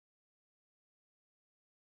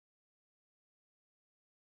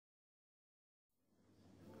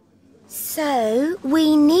So,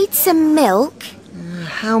 we need some milk.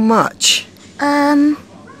 How much?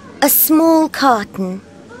 A small carton.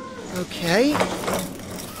 Okay.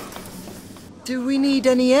 Do we need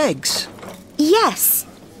any eggs? Yes,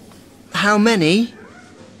 How many?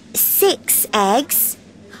 6 eggs.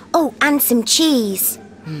 Oh, and some cheese.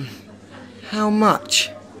 How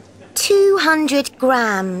much? 200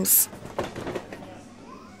 grams.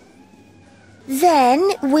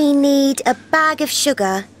 Then we need a bag of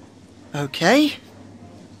sugar Okay.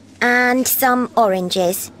 and some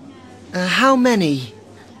oranges. How many?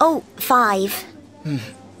 Oh, 5.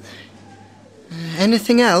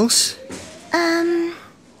 Anything else?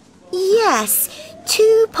 Yes,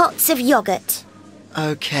 2 pots of yogurt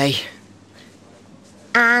Okay.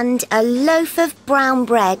 and a loaf of brown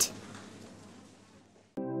bread.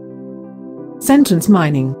 Sentence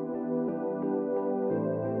mining.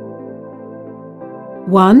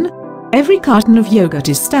 1. Every carton of yogurt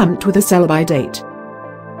is stamped with a sell-by date.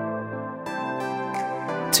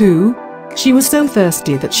 2. She was so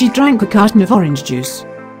thirsty that she drank a carton of orange juice.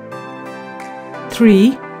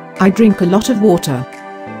 3. I drink a lot of water.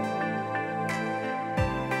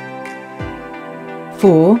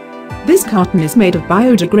 4. This carton is made of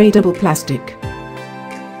biodegradable plastic.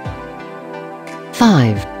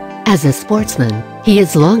 5. As a sportsman, he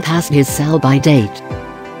is long past his sell-by date.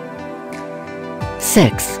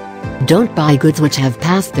 6. Don't buy goods which have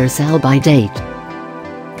passed their sell-by date.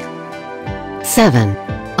 7.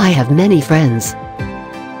 I have many friends.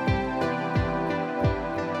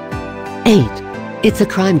 8. It's a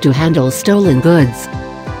crime to handle stolen goods.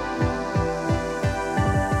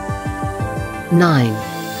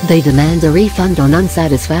 9. They demand a refund on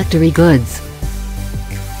unsatisfactory goods.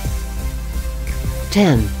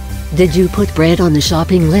 10. Did you put bread on the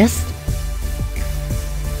shopping list?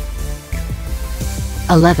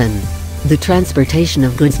 11. The transportation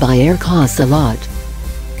of goods by air costs a lot.